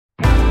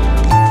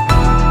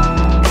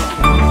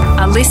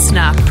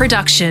listener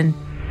production.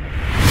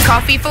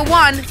 Coffee for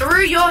one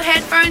through your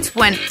headphones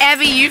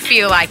whenever you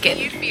feel like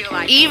it.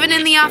 Even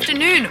in the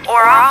afternoon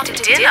or after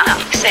dinner.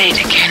 Say it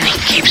again, it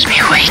keeps me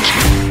awake.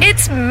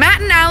 It's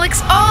Matt and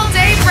Alex All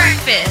Day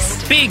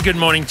Breakfast. Big good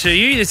morning to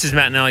you. This is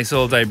Matt and Alex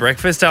All Day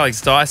Breakfast.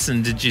 Alex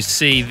Dyson, did you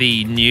see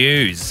the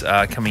news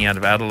coming out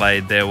of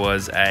Adelaide? There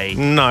was a...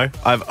 No,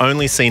 I've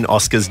only seen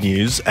Oscars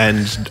news and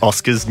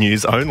Oscars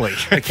news only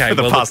for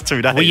the past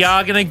 2 days. We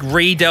are going to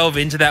re-delve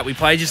into that. We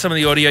played you some of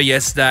the audio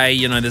yesterday.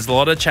 You know, there's a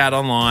lot of chat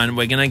online.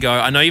 We're going to go...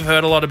 I know you've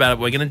heard a lot about it.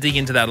 We're going to dig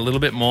into that a little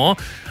bit more.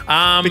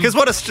 Because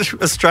what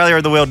Australia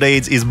and the world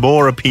needs is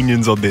more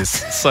opinions on this.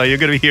 So you're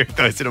going to be hearing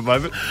those in a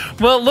moment.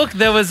 Well, look,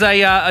 there was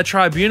a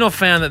tribunal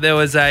found that there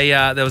was an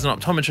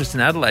optometrist in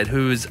Adelaide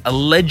who was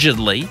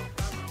allegedly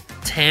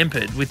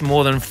tampered with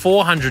more than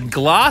 400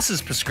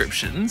 glasses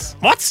prescriptions.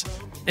 What?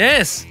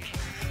 Yes.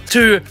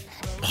 To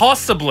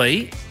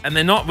possibly, and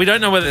they're not, we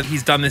don't know whether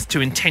he's done this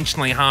to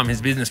intentionally harm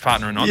his business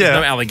partner or not. Yeah.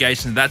 There's no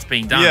allegation that's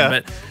being done,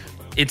 but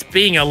it's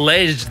being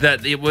alleged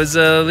that it was,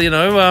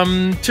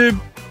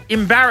 to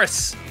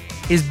embarrass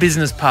his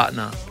business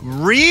partner.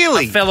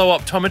 Really? A fellow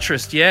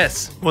optometrist,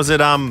 yes. Was it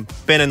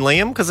Ben and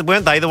Liam? Because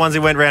weren't they the ones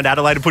who went around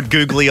Adelaide and put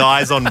googly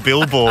eyes on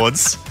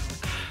billboards?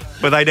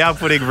 Were they now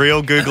putting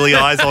real googly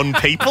eyes on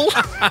people?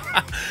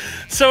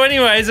 So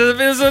anyways, it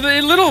was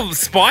a little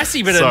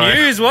spicy bit of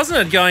news,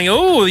 wasn't it? Going,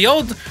 the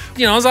old,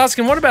 I was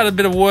asking, what about a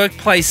bit of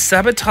workplace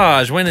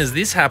sabotage? When has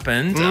this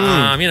happened?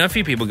 A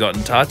few people got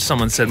in touch.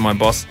 Someone said my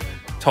boss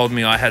told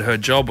me I had her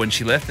job when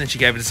she left, and then she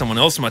gave it to someone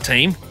else on my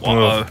team.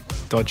 Whoa.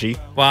 Dodgy.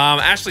 Well,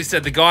 Ashley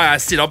said the guy I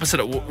sit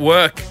opposite at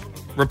work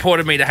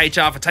reported me to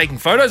HR for taking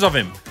photos of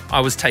him.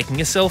 I was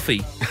taking a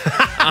selfie.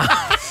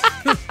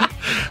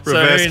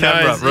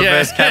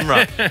 Reverse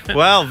camera.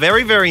 Well,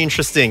 very, very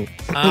interesting.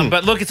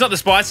 But look, it's not the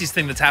spiciest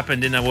thing that's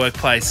happened in a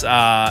workplace,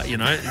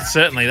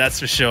 certainly, that's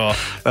for sure.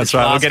 That's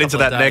right. We'll get into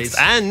that next.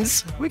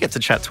 And we get to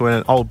chat to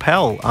an old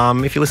pal.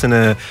 If you listen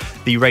to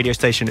the radio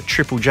station at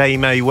Triple J, you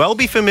may well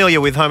be familiar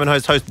with Home and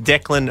host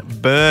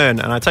Declan Byrne.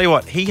 And I tell you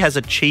what, he has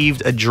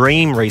achieved a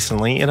dream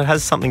recently, and it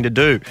has something to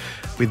do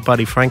with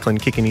Buddy Franklin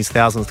kicking his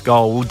 1000th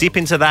goal. We'll dip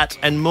into that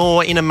and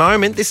more in a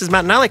moment. This is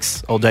Matt and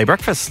Alex, All Day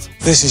Breakfast.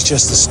 This is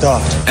just the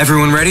start.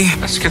 Everyone ready?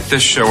 Let's get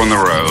this show on the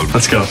road.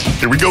 Let's go.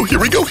 Here we go.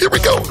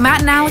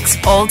 Matt and Alex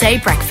All Day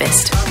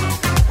Breakfast.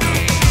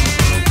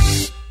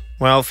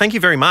 Well, thank you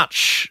very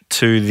much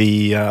to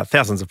the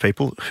thousands of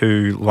people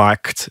who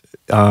liked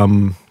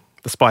the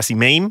spicy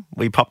meme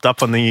we popped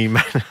up on the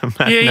Matt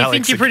and you Alex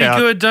think you're pretty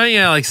account. good, don't you,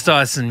 Alex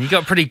Dyson? You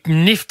got pretty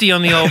nifty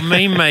on the old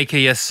meme maker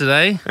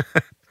yesterday.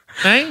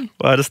 Hey?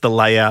 Well, just the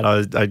layout.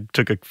 I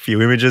took a few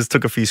images,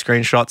 took a few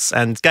screenshots,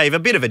 and gave a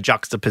bit of a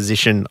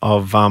juxtaposition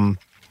of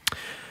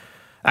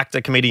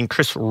actor-comedian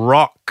Chris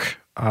Rock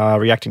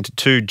reacting to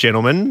two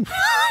gentlemen,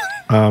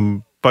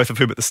 both of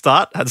whom at the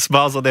start had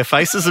smiles on their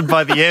faces, and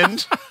by the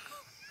end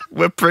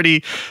were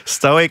pretty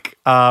stoic.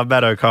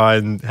 Matt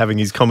O'Kine having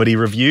his comedy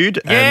reviewed.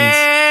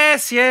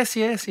 Yes.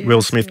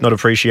 Will Smith not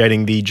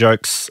appreciating the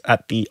jokes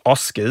at the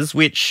Oscars,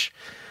 which,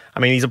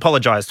 he's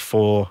apologised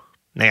for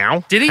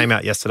now. Did he? Came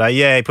out yesterday.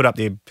 Yeah, he put up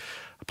the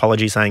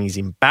apology saying he's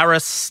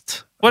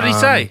embarrassed. What did he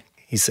say?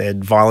 He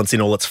said, violence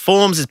in all its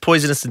forms is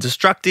poisonous and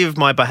destructive.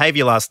 My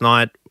behaviour last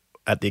night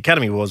at the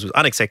Academy Awards was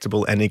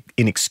unacceptable and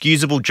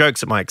inexcusable.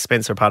 Jokes at my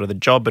expense are part of the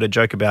job, but a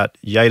joke about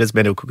Yada's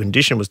medical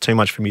condition was too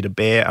much for me to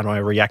bear, and I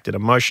reacted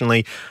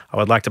emotionally. I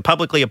would like to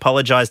publicly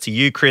apologise to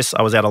you, Chris.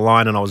 I was out of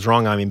line and I was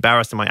wrong. I'm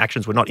embarrassed and my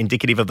actions were not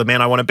indicative of the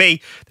man I want to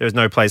be. There is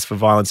no place for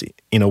violence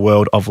in a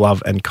world of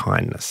love and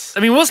kindness.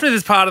 Will Smith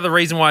is part of the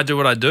reason why I do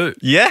what I do.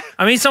 Yeah.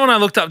 Someone I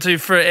looked up to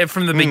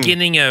from the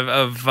beginning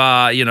of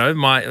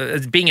my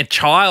being a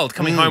child,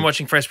 coming home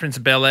watching Fresh Prince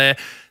of Bel-Air,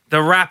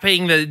 the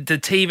rapping, the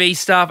TV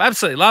stuff,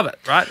 absolutely love it,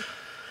 right?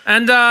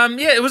 And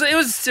it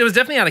was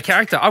definitely out of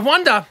character. I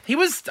wonder,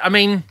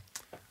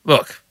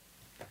 look,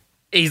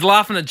 he's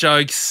laughing at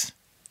jokes,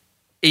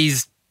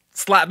 he's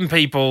slapping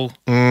people,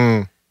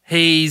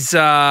 he's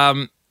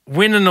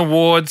winning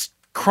awards,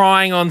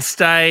 crying on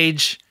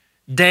stage,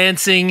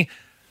 dancing.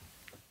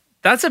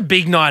 That's a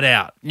big night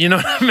out. You know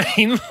what I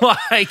mean?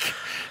 Like,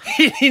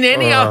 in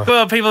any other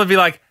world, people would be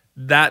like,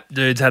 that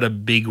dude's had a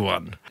big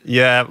one.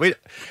 Yeah,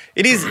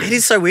 it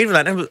is so weird with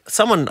that.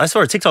 And I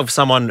saw a TikTok of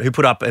someone who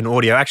put up an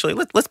audio. Actually,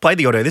 let's play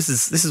the audio. This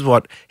is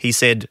what he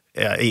said.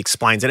 He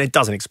explains, and it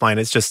doesn't explain.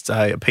 It's just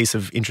a piece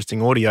of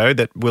interesting audio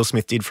that Will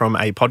Smith did from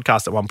a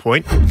podcast at one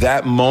point.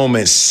 That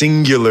moment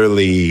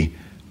singularly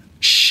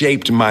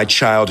shaped my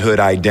childhood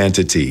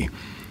identity.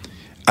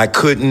 I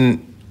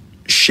couldn't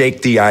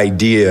shake the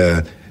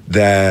idea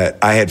that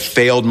I had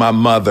failed my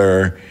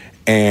mother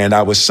and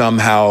I was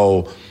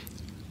somehow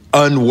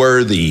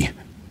unworthy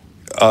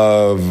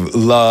of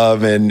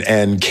love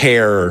and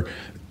care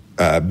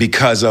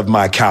because of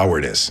my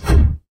cowardice.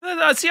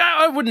 See,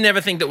 I would never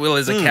think that Will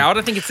is a coward.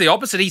 I think it's the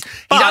opposite. He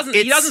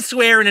doesn't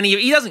swear in any of,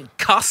 he doesn't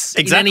cuss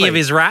in any of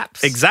his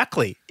raps.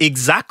 Exactly.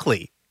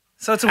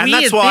 So it's a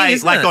weird thing,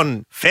 isn't like it?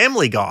 on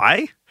Family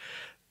Guy,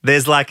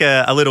 there's like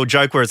a little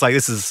joke where it's like,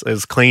 this is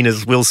as clean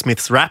as Will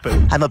Smith's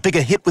rapping. I'm a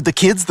bigger hit with the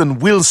kids than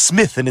Will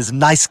Smith and his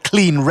nice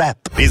clean rap.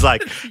 He's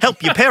like,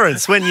 help your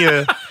parents when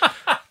you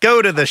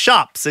go to the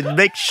shops and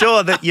make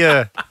sure that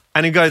you...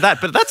 And he goes that.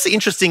 But that's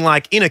interesting,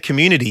 like in a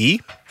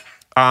community,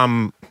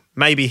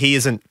 maybe he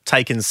isn't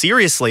taken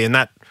seriously, and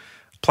that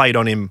played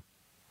on him,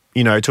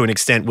 you know, to an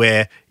extent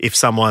where if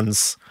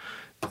someone's,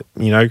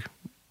 you know,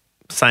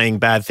 saying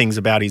bad things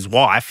about his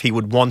wife, he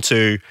would want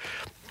to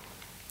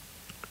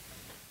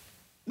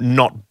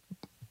not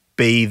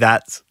be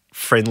that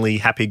friendly,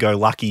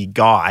 happy-go-lucky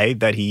guy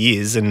that he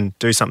is and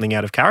do something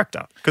out of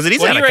character. Because it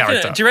is out of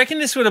character. Do you reckon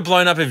this would have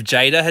blown up if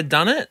Jada had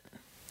done it?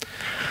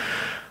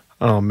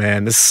 Oh,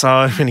 man, there's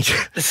so many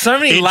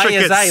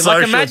layers, eh?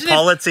 Like, imagine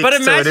politics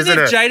if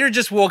it? Jada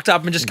just walked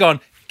up and just gone,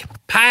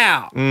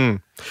 pow.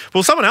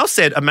 Well, someone else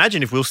said,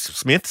 imagine if Will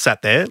Smith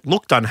sat there,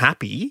 looked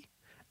unhappy,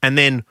 and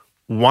then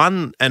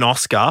won an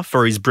Oscar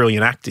for his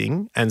brilliant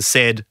acting and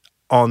said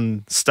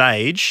on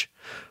stage,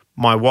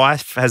 my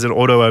wife has an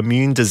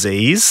autoimmune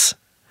disease.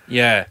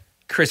 Yeah.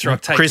 Chris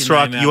Rock,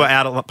 you are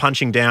out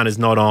punching down is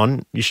not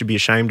on. You should be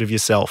ashamed of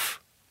yourself.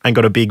 And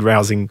got a big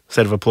rousing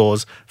set of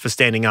applause for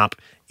standing up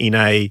in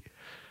a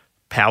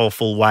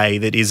powerful way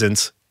that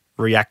isn't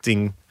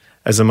reacting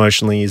as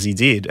emotionally as he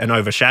did and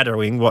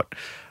overshadowing what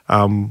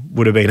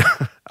would have been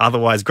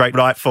otherwise great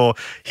night for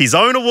his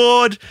own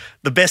award,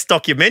 the best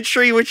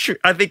documentary, which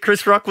I think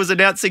Chris Rock was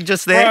announcing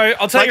just there. Bro,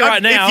 I'll tell you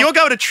right now. If you're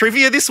going to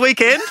trivia this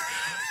weekend,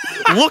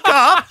 look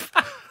up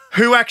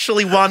who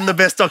actually won the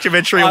best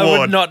documentary award. I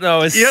would not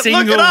know a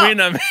single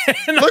winner, man.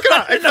 Look it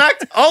up. In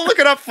fact, I'll look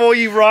it up for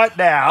you right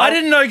now. I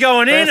didn't know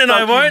going in, and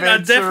I won't. I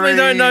definitely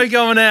don't know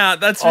going out.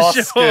 That's for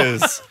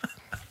Oscars. Sure.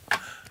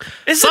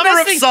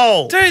 Summer of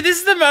Soul. Dude, this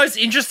is the most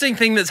interesting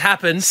thing that's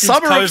happened since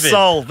Summer COVID. of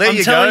Soul. There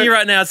you go. I'm telling you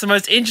right now, it's the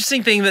most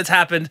interesting thing that's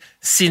happened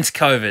since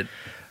COVID.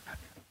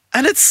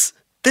 And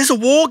there's a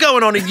war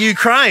going on in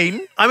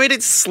Ukraine. I mean,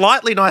 it's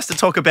slightly nice to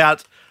talk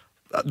about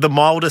the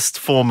mildest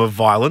form of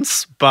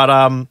violence,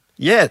 but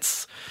yeah,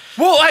 it's...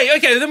 Well, hey,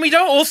 okay, then we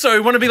don't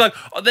also want to be like,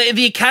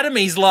 the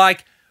Academy's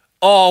like,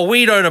 oh,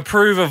 we don't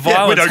approve of violence.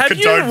 Yeah, we don't Have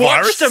condone you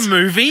watched virus. a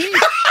movie?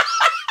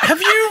 Have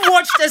you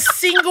watched a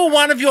single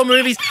one of your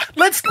movies?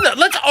 Let's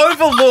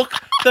overlook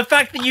the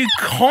fact that you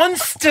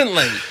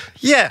constantly,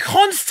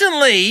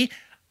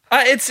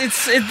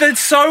 it's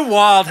so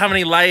wild how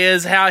many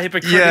layers, how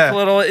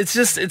hypocritical it's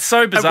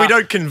so bizarre. And we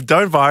don't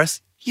condone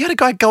virus. You had a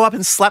guy go up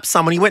and slap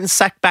someone. He went and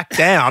sat back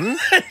down.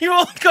 You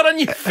all got on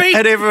your feet.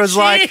 And everyone's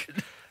like,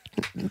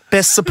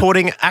 best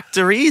supporting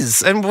actor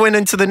is, and went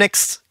into the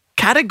next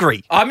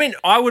category. I mean,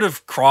 I would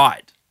have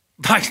cried.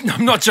 Like,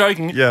 I'm not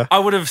joking. Yeah. I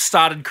would have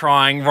started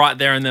crying right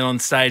there and then on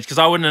stage because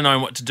I wouldn't have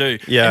known what to do.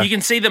 Yeah. And you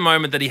can see the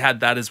moment that he had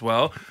that as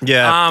well.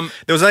 Yeah.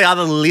 There was the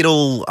other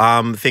little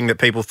thing that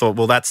people thought,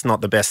 well, that's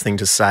not the best thing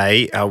to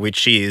say,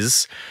 which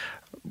is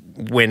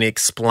when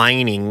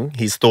explaining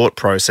his thought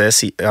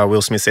process,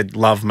 Will Smith said,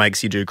 love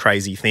makes you do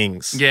crazy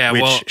things. Yeah,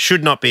 which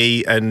should not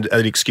be an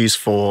excuse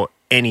for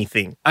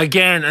anything.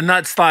 Again, and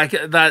that's like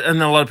that,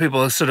 and a lot of people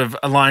are sort of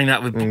aligning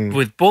that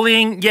with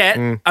bullying.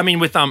 Yeah, I mean,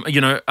 with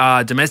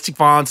domestic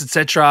violence,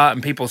 etc.,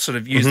 and people sort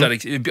of use that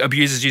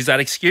abusers use that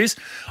excuse.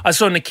 I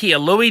saw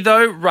Nakia Louie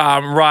though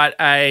write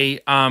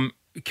a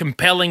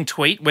compelling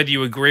tweet. Whether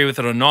you agree with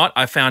it or not,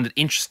 I found it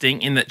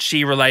interesting in that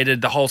she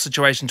related the whole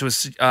situation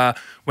to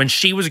when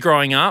she was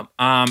growing up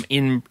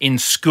in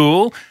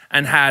school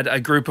and had a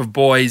group of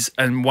boys,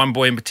 and one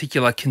boy in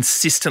particular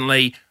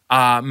consistently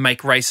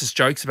make racist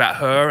jokes about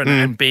her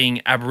and being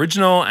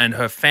Aboriginal and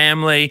her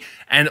family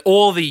and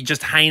all the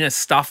just heinous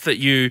stuff that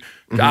you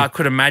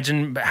could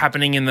imagine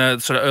happening in the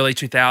sort of early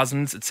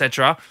 2000s,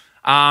 etc.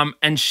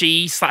 And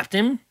she slapped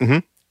him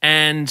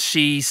and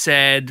she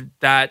said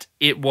that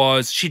it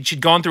was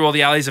she'd gone through all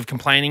the alleys of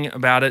complaining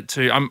about it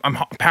to I'm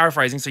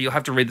paraphrasing, so you'll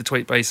have to read the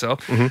tweet by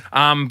yourself.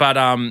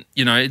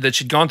 That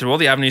she'd gone through all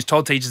the avenues,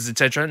 told teachers,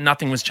 etc.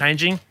 Nothing was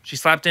changing. She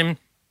slapped him,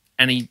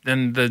 and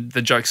then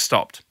the joke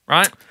stopped.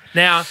 Right.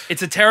 Now,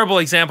 it's a terrible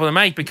example to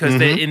make because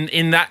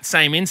in that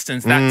same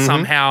instance, that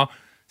somehow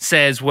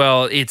says,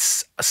 well,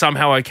 it's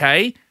somehow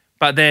okay,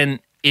 but then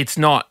it's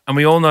not. And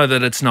we all know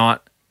that it's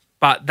not.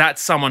 But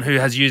that's someone who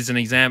has used an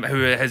example,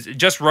 who has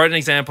just wrote an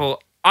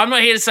example. I'm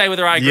not here to say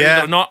whether I agree with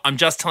it or not. I'm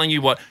just telling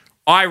you what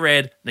I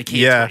read the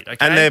key tweet, okay?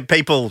 And there are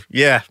people,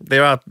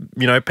 there are,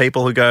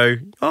 people who go,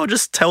 oh,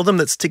 just tell them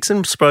that sticks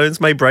and stones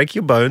may break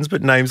your bones,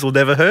 but names will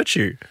never hurt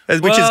you.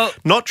 Which is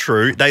not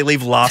true. They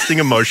leave lasting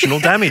emotional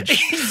damage.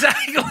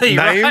 Exactly.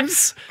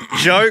 Names,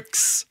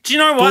 jokes, do you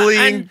know what?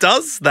 Bullying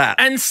does that.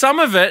 And some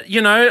of it,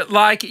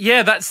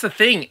 that's the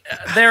thing.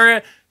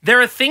 There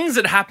are things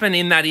that happen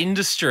in that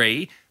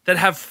industry that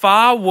have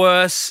far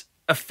worse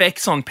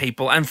effects on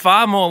people and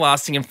far more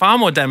lasting and far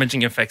more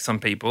damaging effects on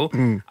people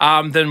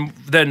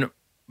than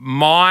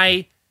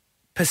my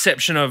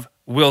perception of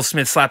Will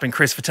Smith slapping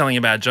Chris for telling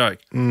about a joke.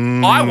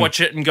 I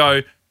watch it and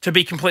go, to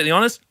be completely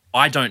honest,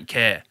 I don't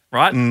care,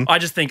 right? I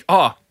just think,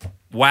 oh,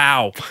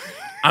 wow.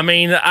 I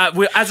mean,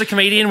 as a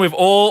comedian, we've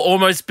all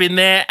almost been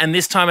there, and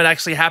this time it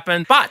actually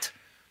happened. But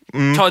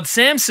Todd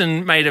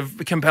Sampson made a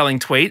compelling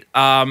tweet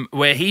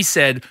where he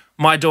said,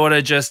 my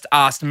daughter just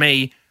asked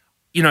me,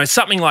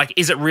 something like,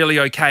 is it really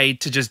okay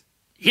to just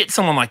hit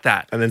someone like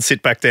that? And then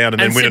sit back down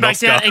and then win an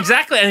Oscar. Down,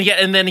 exactly,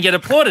 and then get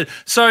applauded.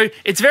 So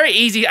it's very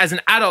easy as an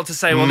adult to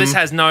say, well, this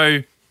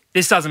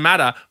doesn't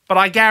matter. But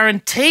I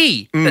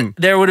guarantee that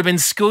there would have been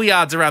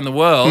schoolyards around the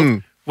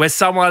world where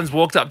someone's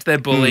walked up to their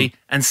bully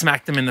and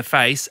smacked them in the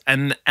face,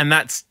 and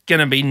that's going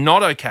to be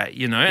not okay,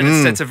 and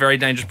it sets a very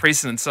dangerous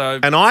precedent. So,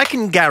 and I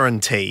can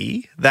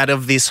guarantee that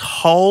of this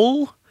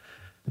whole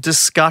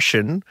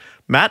discussion,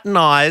 Matt and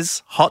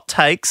I's hot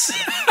takes,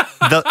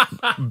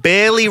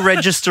 barely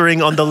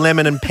registering on the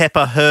lemon and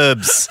pepper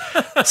herbs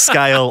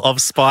scale of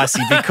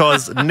spicy,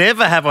 because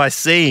never have I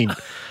seen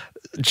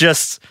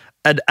just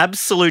an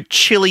absolute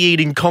chili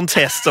eating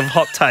contest of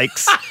hot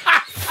takes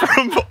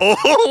from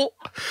all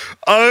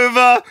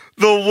over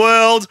the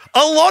world.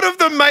 A lot of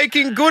them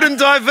making good and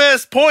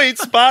diverse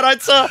points, but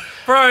it's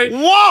bro.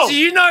 Whoa! Do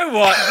you know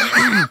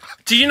what?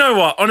 Do you know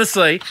what?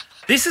 Honestly,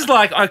 this is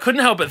like, I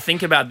couldn't help but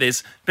think about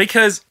this,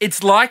 because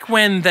it's like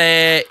when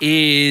there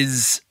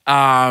is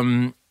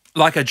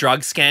like a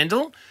drug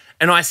scandal,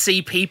 and I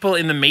see people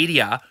in the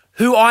media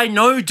who I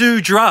know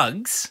do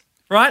drugs,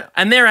 right?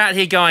 And they're out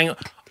here going,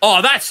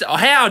 oh,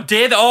 how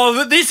dare they?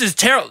 Oh, this is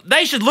terrible.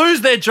 They should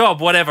lose their job,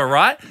 whatever,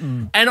 right?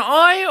 And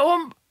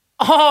I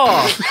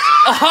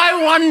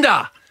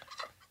wonder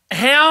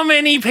how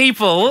many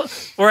people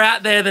were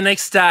out there the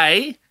next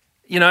day,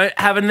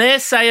 having their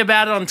say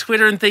about it on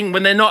Twitter and thing,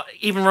 when they're not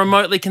even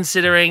remotely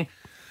considering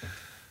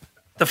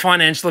the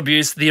financial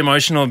abuse, the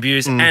emotional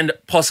abuse, and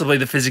possibly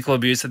the physical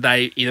abuse that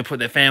they either put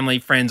their family,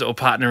 friends, or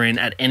partner in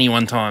at any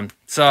one time.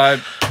 So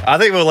I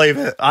think we'll leave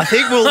it. I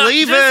think we'll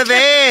leave her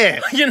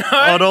there.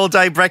 On All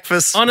Day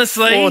Breakfast,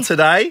 honestly, for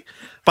today.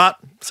 But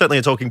certainly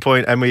a talking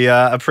point, and we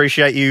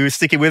appreciate you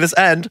sticking with us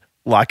and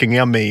liking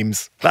our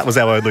memes. That was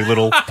our only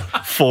little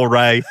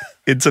foray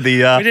into the...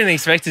 We didn't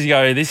expect it to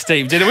go this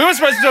deep, did it? We were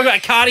supposed to talk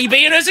about Cardi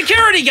B and her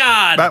security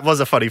guard. That was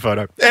a funny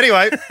photo.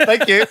 Anyway,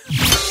 thank you.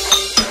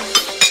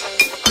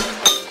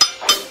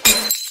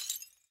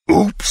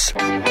 Oops.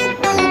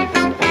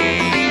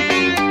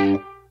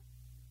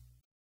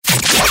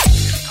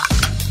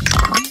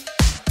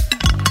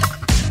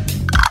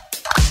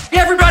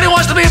 Everybody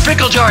wants to be a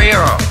pickle jar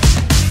hero.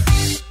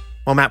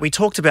 Well, Matt, we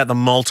talked about the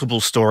multiple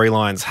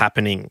storylines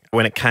happening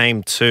when it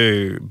came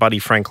to Buddy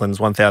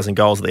Franklin's 1,000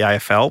 goals at the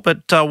AFL,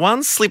 but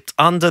one slipped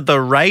under the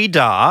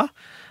radar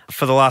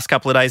for the last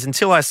couple of days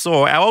until I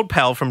saw our old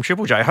pal from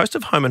Triple J, host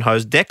of Home and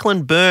Hose,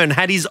 Declan Byrne,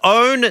 had his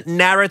own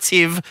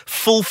narrative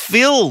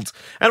fulfilled.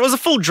 And it was a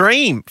full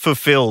dream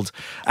fulfilled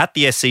at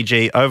the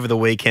SCG over the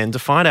weekend. To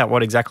find out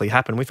what exactly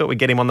happened, we thought we'd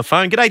get him on the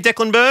phone. G'day,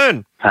 Declan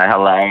Byrne. Hi,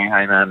 hello.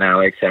 Hi, man,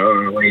 Alex. How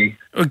are we?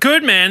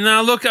 Good, man.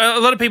 Look, a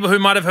lot of people who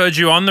might have heard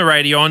you on the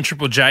radio on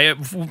Triple J,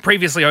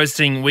 previously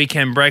hosting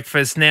Weekend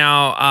Breakfast,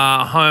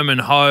 now Home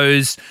and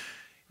Hose,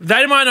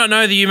 they might not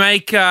know that you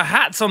make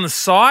hats on the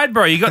side,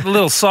 bro. You got the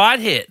little side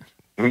hit.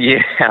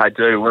 Yeah, I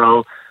do.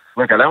 Well,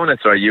 look, I don't want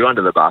to throw you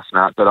under the bus,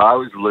 Matt, but I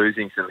was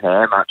losing some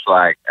hair, much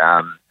like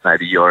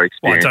maybe your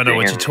experience. Well, I don't know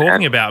what you're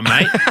talking about,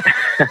 mate.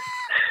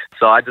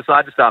 So I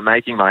decided to start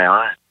making my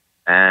own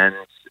and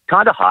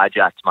kind of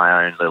hijacked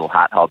my own little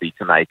hat hobby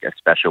to make a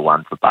special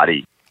one for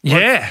Buddy.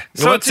 Yeah.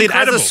 So it's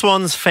incredible. As a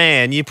Swans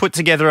fan, you put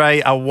together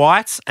a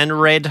white and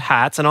red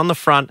hat, and on the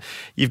front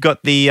you've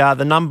got the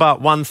number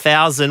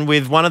 1,000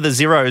 with one of the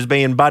zeros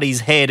being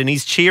Buddy's head, and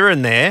he's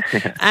cheering there.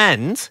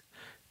 And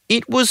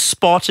it was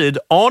spotted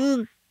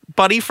on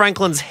Buddy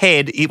Franklin's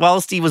head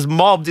whilst he was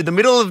mobbed in the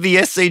middle of the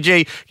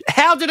SCG.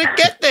 How did it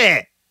get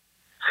there?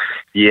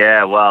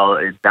 Yeah, well,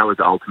 that was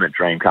the ultimate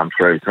dream come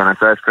true. So when I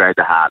first created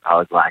the hat, I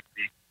was like,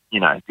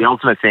 the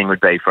ultimate thing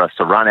would be for us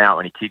to run out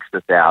when he kicks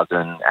the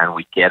 1,000 and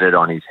we get it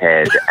on his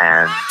head.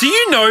 And do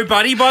you know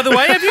Buddy, by the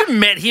way? Have you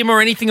met him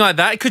or anything like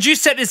that? Could you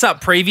set this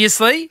up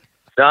previously?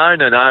 No.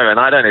 And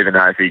I don't even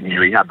know if he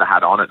knew he had the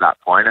hat on at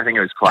that point. I think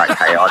it was quite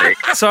chaotic.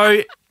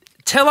 So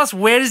tell us,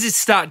 where does this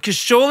start? Because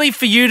surely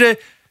for you to...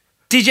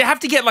 Did you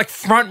have to get like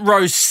front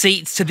row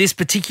seats to this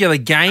particular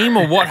game,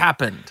 or what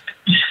happened?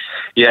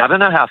 Yeah, I don't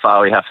know how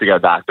far we have to go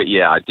back, but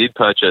yeah, I did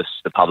purchase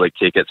the public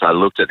tickets. I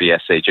looked at the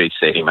SCG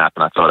seating map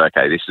and I thought,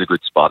 okay, this is a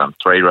good spot. I'm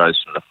 3 rows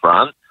from the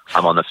front.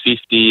 I'm on the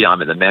 50.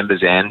 I'm at the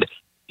members' end.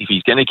 If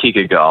he's going to kick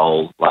a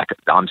goal,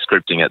 I'm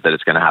scripting it that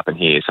it's going to happen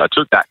here. So I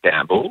took that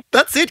gamble.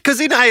 That's it,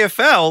 because in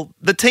AFL,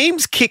 the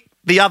teams kick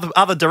the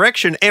other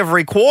direction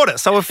every quarter.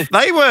 So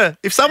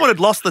if someone had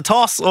lost the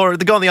toss or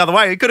had gone the other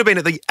way, it could have been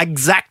at the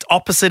exact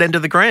opposite end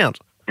of the ground.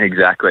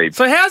 Exactly.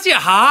 So how's your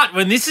heart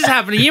when this is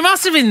happening? You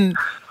must have been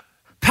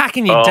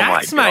packing your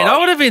dacks, mate. I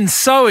would have been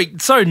so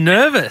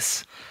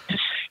nervous.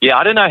 Yeah,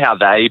 I don't know how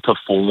they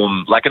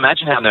perform.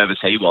 Imagine how nervous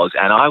he was,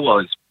 and I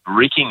was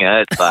bricking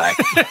it.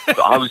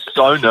 I was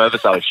so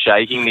nervous, I was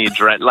shaking the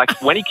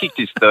adrenaline. When he kicked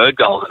his 3rd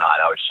goal tonight,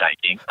 I was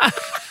shaking.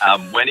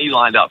 When he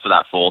lined up for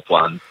that 4th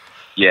one,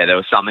 yeah, there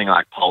was something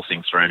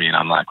pulsing through me, and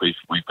I'm like, we've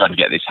got to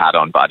get this hat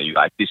on, Buddy.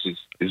 This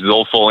is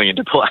all falling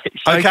into place.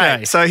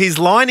 Okay, so he's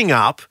lining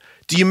up.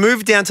 do you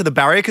move down to the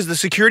barrier? Because the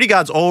security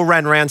guards all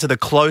ran around to the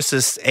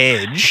closest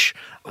edge.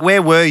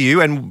 Where were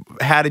you and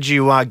how did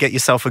you get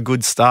yourself a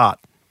good start?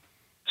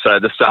 So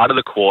at the start of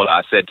the quarter,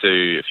 I said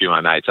to a few of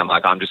my mates, I'm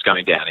like, I'm just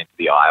going down into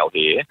the aisle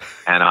here.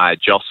 And I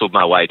jostled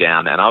my way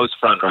down and I was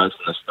front row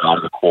from the start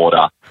of the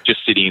quarter,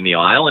 just sitting in the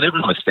aisle and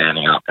everyone was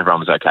standing up.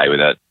 Everyone was okay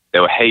with it.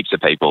 There were heaps of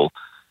people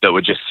that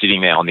were just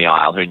sitting there on the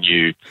aisle who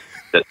knew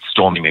that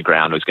storming the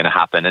ground was going to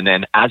happen. And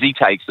then as he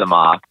takes the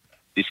mark,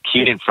 this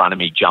kid in front of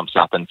me jumps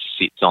up and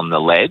sits on the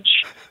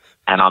ledge.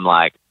 And I'm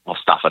like, well,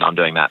 stuff it, I'm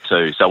doing that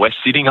too. So we're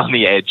sitting on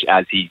the edge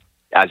as he's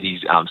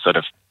sort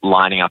of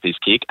lining up his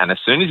kick. And as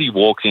soon as he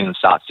walks in and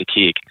starts to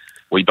kick,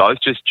 we both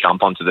just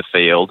jump onto the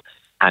field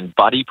and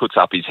Buddy puts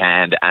up his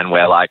hand and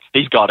we're like,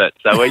 he's got it.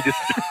 So we just...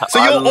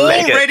 So you're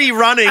already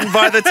running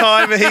by the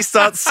time he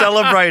starts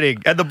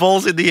celebrating and the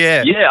ball's in the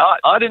air. Yeah,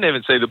 I didn't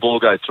even see the ball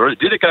go through.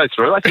 Did it go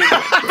through? I think it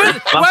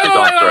must have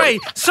gone through.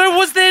 Wait. So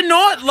was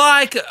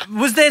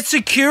there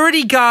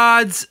security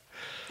guards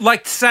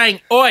like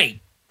saying,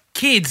 oi,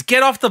 kids,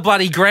 get off the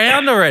bloody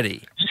ground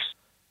already?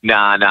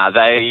 Nah,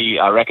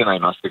 I reckon they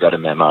must have got a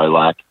memo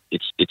like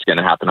it's going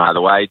to happen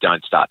either way.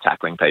 Don't start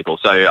tackling people.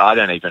 So I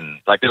don't even,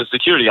 like there was a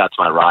security guard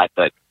to my right,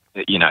 but,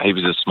 you know, he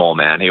was a small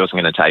man. He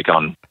wasn't going to take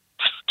on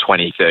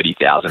 20,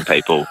 30,000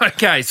 people.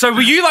 Okay, so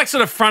were you like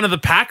sort of front of the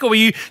pack or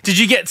did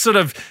you get sort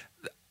of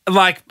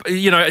like,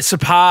 you know,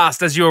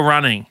 surpassed as you were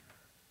running?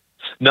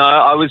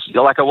 No,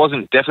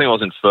 definitely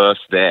wasn't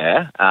first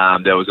there.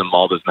 There was a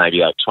mob of maybe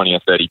like 20 or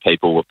 30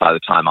 people by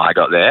the time I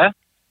got there.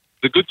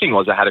 The good thing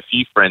was I had a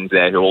few friends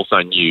there who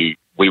also knew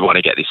we want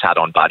to get this hat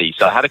on Buddy.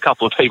 So I had a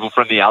couple of people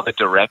from the other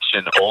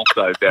direction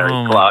also very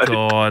close.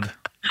 Oh, my God.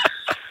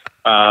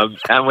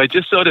 And we're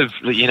just sort of,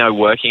 you know,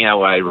 working our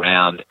way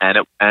around.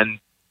 And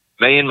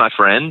me and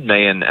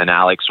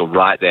Alex were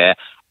right there.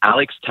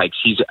 Alex takes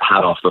his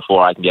hat off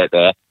before I can get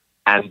there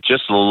and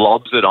just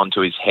lobs it onto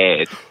his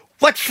head.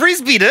 Like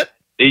frisbeed it?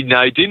 He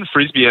didn't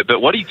frisbee it,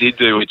 but what he did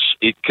do,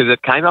 because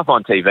it came up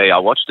on TV, I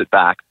watched it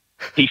back.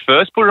 He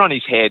first put it on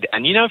his head,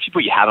 and you know if you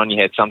put your hat on your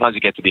head, sometimes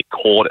it gets a bit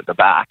caught at the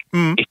back.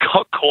 It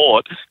got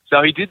caught,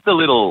 so he did the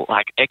little,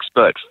 like,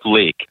 expert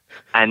flick,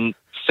 and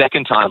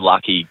second time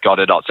lucky, got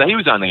it off. So he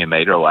was only a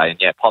metre away, and,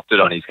 popped it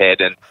on his head,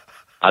 and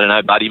I don't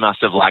know, Buddy must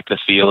have liked the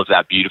feel of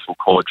that beautiful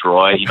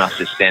corduroy. He must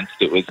have sensed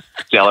it was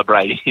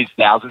celebrating his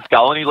 1,000th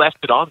goal, and he left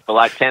it on for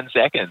like 10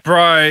 seconds.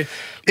 Bro.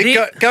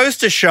 It goes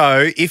to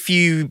show if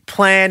you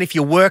plan, if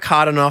you work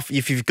hard enough,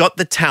 if you've got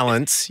the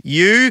talents,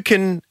 you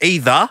can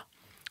either...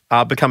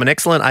 become an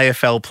excellent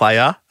AFL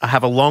player,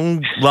 have a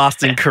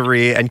long-lasting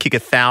career and kick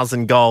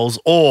 1,000 goals,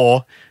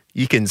 or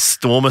you can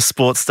storm a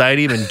sports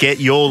stadium and get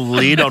your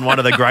lid on one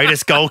of the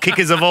greatest goal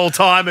kickers of all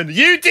time. And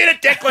you did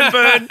it, Declan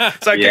Byrne.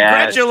 So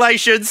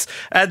congratulations.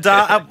 And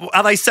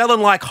are they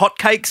selling like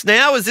hotcakes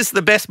now? Is this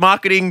the best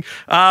marketing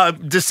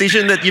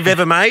decision that you've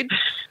ever made?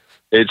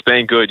 It's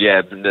been good,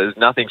 yeah. There's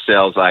nothing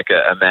sells like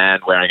a man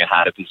wearing a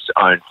hat of his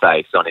own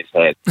face on his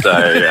head.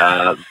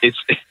 So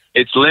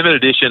it's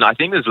limited edition. I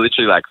think there's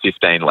literally like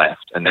 15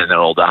 left and then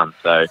they're all done.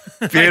 So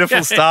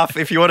beautiful stuff.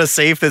 If you want to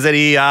see if there's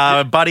any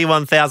Buddy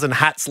 1000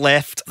 hats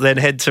left, then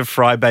head to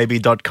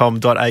frybaby.com.au.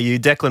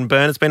 Declan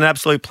Byrne, it's been an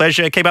absolute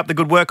pleasure. Keep up the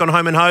good work on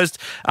Home and Host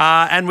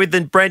and with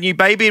the brand new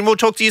baby, and we'll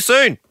talk to you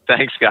soon.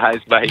 Thanks,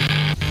 guys. Bye.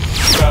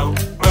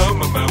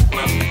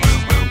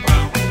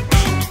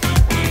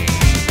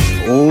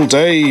 All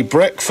day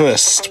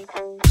breakfast.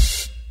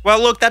 Well,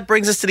 look, that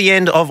brings us to the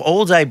end of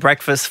All Day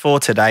Breakfast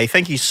for today.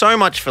 Thank you so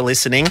much for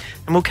listening,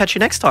 and we'll catch you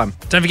next time.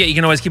 Don't forget, you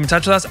can always keep in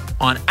touch with us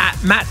on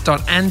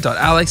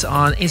 @matt.and.alex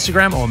on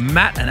Instagram or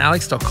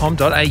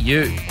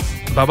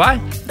mattandalex.com.au.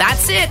 Bye-bye.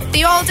 That's it.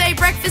 The All Day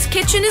Breakfast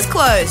kitchen is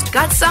closed.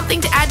 Got something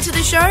to add to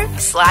the show?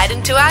 Slide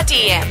into our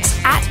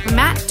DMs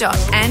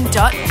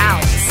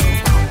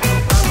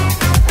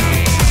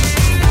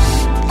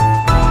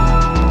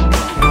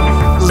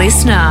 @matt.and.alex.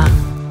 Listener.